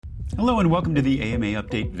Hello and welcome to the AMA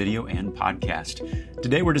Update video and podcast.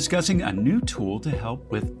 Today we're discussing a new tool to help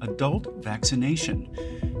with adult vaccination.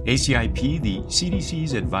 ACIP, the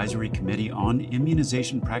CDC's Advisory Committee on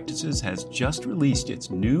Immunization Practices, has just released its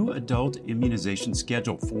new adult immunization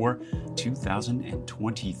schedule for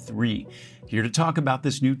 2023. Here to talk about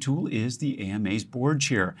this new tool is the AMA's board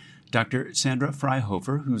chair, Dr. Sandra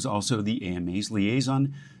Fryhofer, who's also the AMA's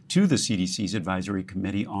liaison to the CDC's Advisory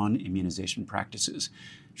Committee on Immunization Practices.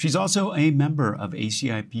 She's also a member of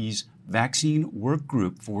ACIP's Vaccine Work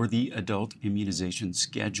Group for the Adult Immunization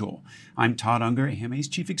Schedule. I'm Todd Unger, AMA's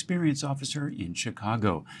Chief Experience Officer in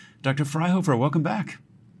Chicago. Dr. Fryhofer, welcome back.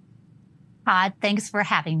 Todd, thanks for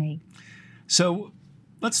having me. So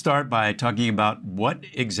let's start by talking about what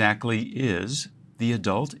exactly is the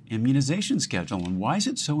adult immunization schedule and why is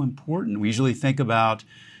it so important? We usually think about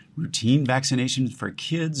routine vaccinations for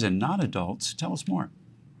kids and not adults. Tell us more.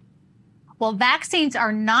 Well, vaccines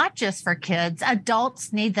are not just for kids.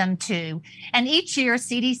 Adults need them too. And each year,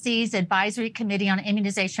 CDC's Advisory Committee on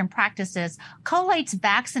Immunization Practices collates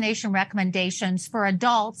vaccination recommendations for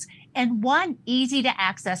adults in one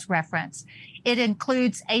easy-to-access reference. It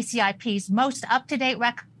includes ACIP's most up-to-date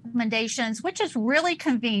recommendations, which is really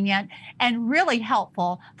convenient and really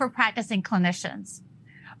helpful for practicing clinicians.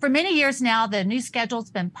 For many years now, the new schedule's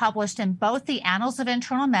been published in both the Annals of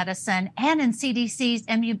Internal Medicine and in CDC's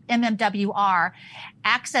MMWR.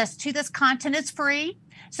 Access to this content is free,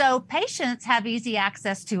 so patients have easy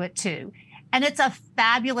access to it too. And it's a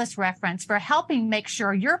fabulous reference for helping make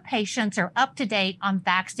sure your patients are up to date on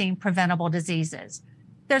vaccine preventable diseases.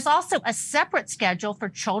 There's also a separate schedule for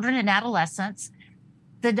children and adolescents.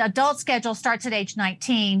 The adult schedule starts at age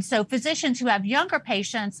 19, so physicians who have younger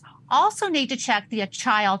patients also need to check the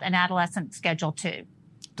child and adolescent schedule too.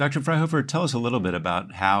 Dr. Fryhofer, tell us a little bit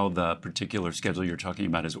about how the particular schedule you're talking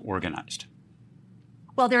about is organized.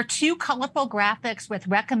 Well, there are two colorful graphics with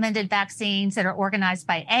recommended vaccines that are organized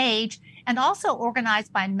by age and also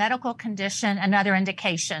organized by medical condition and other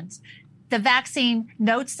indications. The vaccine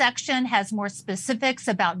notes section has more specifics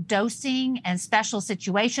about dosing and special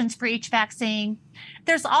situations for each vaccine.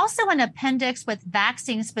 There's also an appendix with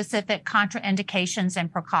vaccine-specific contraindications and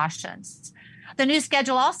precautions. The new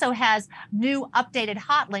schedule also has new updated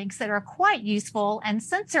hot links that are quite useful, and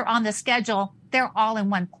since they're on the schedule, they're all in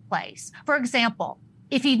one place. For example,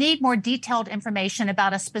 if you need more detailed information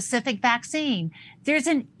about a specific vaccine, there's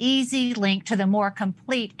an easy link to the more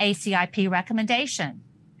complete ACIP recommendation.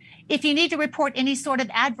 If you need to report any sort of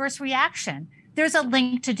adverse reaction, there's a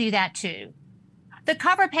link to do that too. The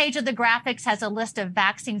cover page of the graphics has a list of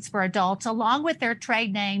vaccines for adults along with their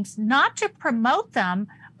trade names, not to promote them,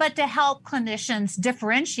 but to help clinicians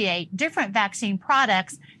differentiate different vaccine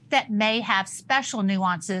products that may have special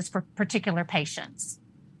nuances for particular patients.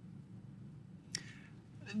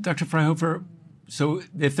 Dr. Fryhofer, so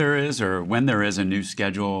if there is or when there is a new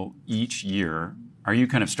schedule each year, are you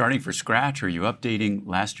kind of starting from scratch? Are you updating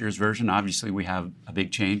last year's version? Obviously, we have a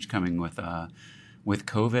big change coming with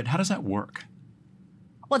COVID. How does that work?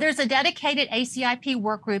 Well, there's a dedicated ACIP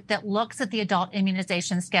work group that looks at the adult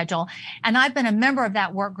immunization schedule, and I've been a member of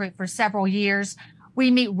that work group for several years.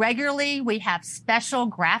 We meet regularly. We have special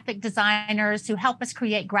graphic designers who help us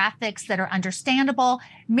create graphics that are understandable,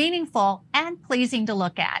 meaningful, and pleasing to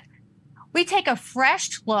look at. We take a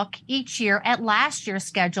fresh look each year at last year's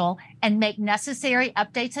schedule and make necessary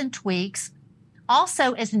updates and tweaks.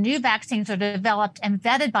 Also, as new vaccines are developed and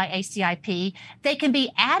vetted by ACIP, they can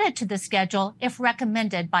be added to the schedule if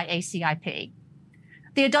recommended by ACIP.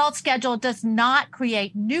 The adult schedule does not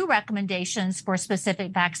create new recommendations for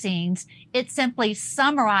specific vaccines. It simply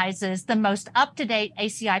summarizes the most up-to-date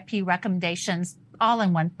ACIP recommendations all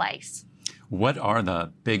in one place. What are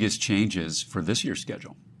the biggest changes for this year's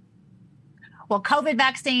schedule? Well, COVID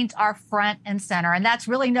vaccines are front and center, and that's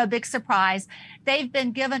really no big surprise. They've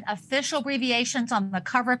been given official abbreviations on the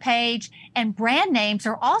cover page, and brand names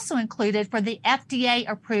are also included for the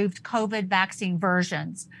FDA-approved COVID vaccine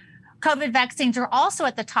versions. COVID vaccines are also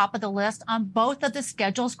at the top of the list on both of the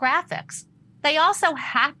schedule's graphics. They also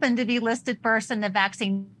happen to be listed first in the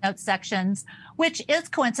vaccine notes sections, which is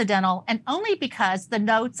coincidental and only because the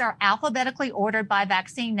notes are alphabetically ordered by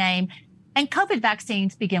vaccine name, and COVID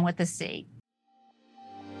vaccines begin with a C.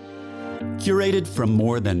 Curated from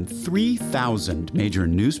more than 3,000 major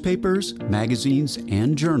newspapers, magazines,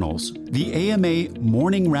 and journals, the AMA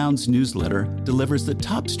Morning Rounds newsletter delivers the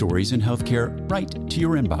top stories in healthcare right to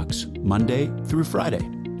your inbox, Monday through Friday.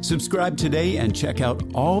 Subscribe today and check out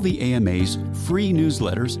all the AMA's free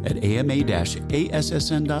newsletters at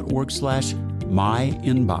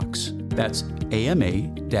ama-assn.org/myinbox. That's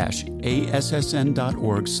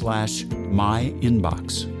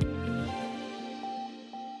ama-assn.org/myinbox.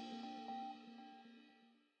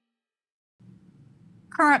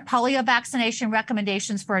 Current polio vaccination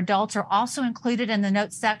recommendations for adults are also included in the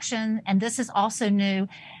notes section, and this is also new.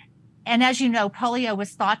 And as you know, polio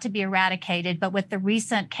was thought to be eradicated, but with the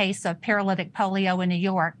recent case of paralytic polio in New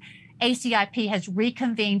York, ACIP has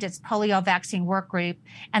reconvened its polio vaccine work group,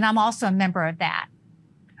 and I'm also a member of that.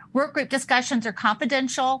 Work group discussions are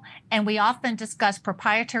confidential, and we often discuss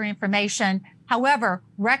proprietary information. However,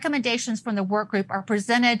 recommendations from the work group are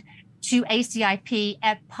presented to ACIP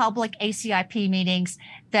at public ACIP meetings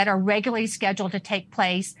that are regularly scheduled to take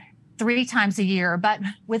place 3 times a year. But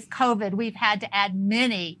with COVID, we've had to add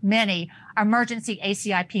many emergency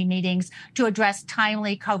ACIP meetings to address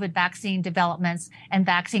timely COVID vaccine developments and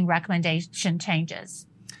vaccine recommendation changes.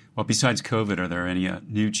 Well, besides COVID, are there any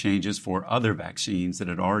new changes for other vaccines that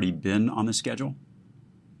had already been on the schedule?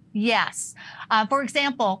 Yes. For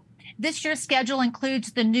example, this year's schedule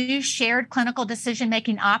includes the new shared clinical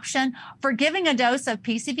decision-making option for giving a dose of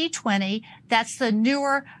PCV20, that's the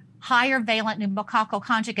newer, higher valent pneumococcal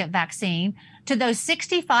conjugate vaccine, to those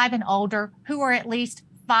 65 and older who are at least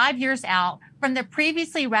 5 years out from the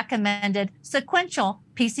previously recommended sequential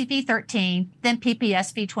PCV13, then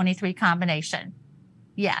PPSV23 combination.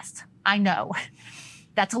 Yes, I know.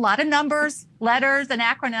 That's a lot of numbers, letters, and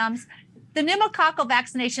acronyms. The pneumococcal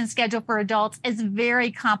vaccination schedule for adults is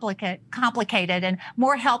very complicated, and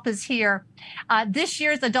more help is here. This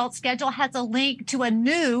year's adult schedule has a link to a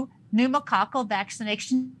new pneumococcal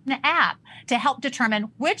vaccination app to help determine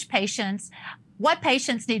what patients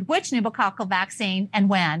need which pneumococcal vaccine and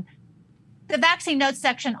when. The vaccine notes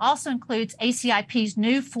section also includes ACIP's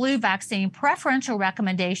new flu vaccine preferential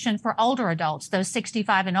recommendation for older adults, those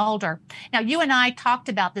 65 and older. Now, you and I talked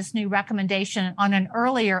about this new recommendation on an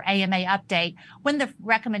earlier AMA update when the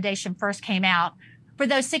recommendation first came out. For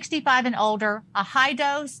those 65 and older, a high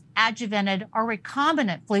dose, adjuvanted, or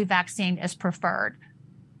recombinant flu vaccine is preferred.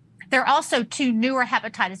 There are also 2 newer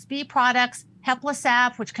hepatitis B products,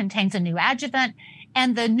 Heplisav, which contains a new adjuvant,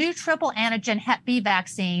 and the new triple antigen Hep B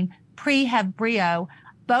vaccine, PreHevbrio.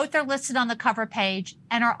 Both are listed on the cover page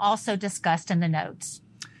and are also discussed in the notes.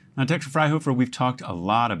 Now, Dr. Fryhofer, we've talked a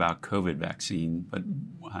lot about COVID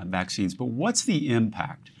vaccines, but what's the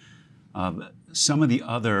impact of some of the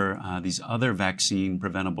other these other vaccine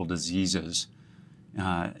preventable diseases?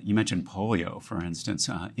 You mentioned polio, for instance,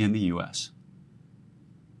 in the U.S.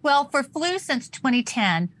 Well, for flu since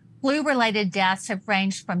 2010, flu-related deaths have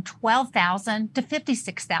ranged from 12,000 to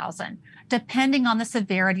 56,000, depending on the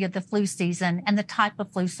severity of the flu season and the type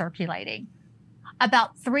of flu circulating.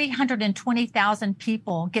 About 320,000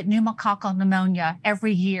 people get pneumococcal pneumonia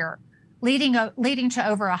every year, leading to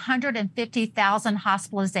over 150,000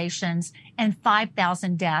 hospitalizations and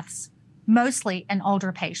 5,000 deaths, mostly in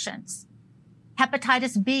older patients.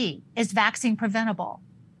 Hepatitis B is vaccine preventable.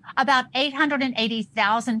 About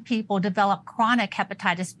 880,000 people develop chronic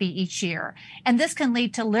hepatitis B each year, and this can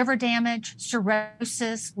lead to liver damage,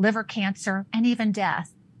 cirrhosis, liver cancer, and even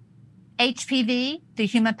death. HPV, the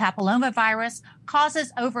human papillomavirus,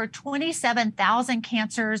 causes over 27,000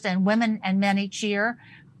 cancers in women and men each year.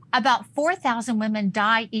 About 4,000 women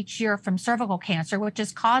die each year from cervical cancer, which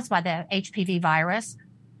is caused by the HPV virus.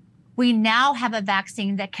 We now have a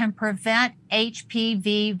vaccine that can prevent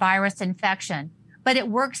HPV virus infection, but it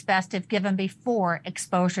works best if given before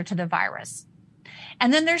exposure to the virus.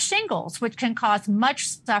 And then there's shingles, which can cause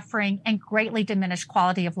much suffering and greatly diminish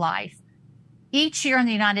quality of life. Each year in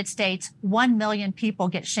the United States, 1 million people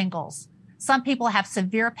get shingles. Some people have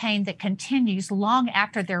severe pain that continues long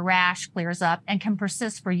after their rash clears up and can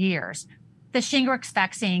persist for years. The Shingrix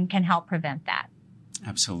vaccine can help prevent that.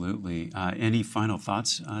 Absolutely. Any final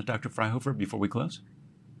thoughts, Dr. Fryhofer, before we close?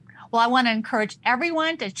 Well, I want to encourage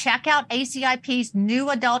everyone to check out ACIP's new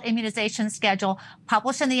adult immunization schedule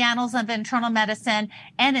published in the Annals of Internal Medicine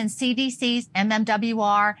and in CDC's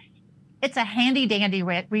MMWR. It's a handy-dandy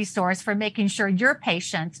resource for making sure your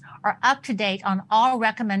patients are up to date on all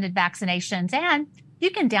recommended vaccinations, and you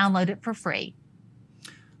can download it for free.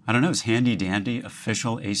 I don't know, is handy-dandy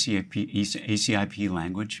official ACIP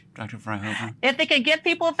language, Dr. Fryhofer? If it can get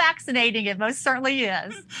people vaccinating, it most certainly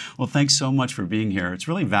is. Well, thanks so much for being here. It's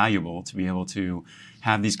really valuable to be able to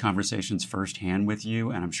have these conversations firsthand with you,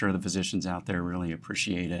 and I'm sure the physicians out there really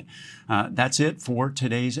appreciate it. That's it for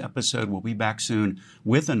today's episode. We'll be back soon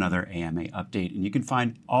with another AMA update, and you can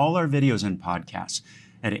find all our videos and podcasts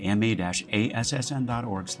at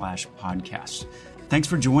ama-assn.org/podcasts. Thanks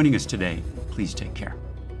for joining us today. Please take care.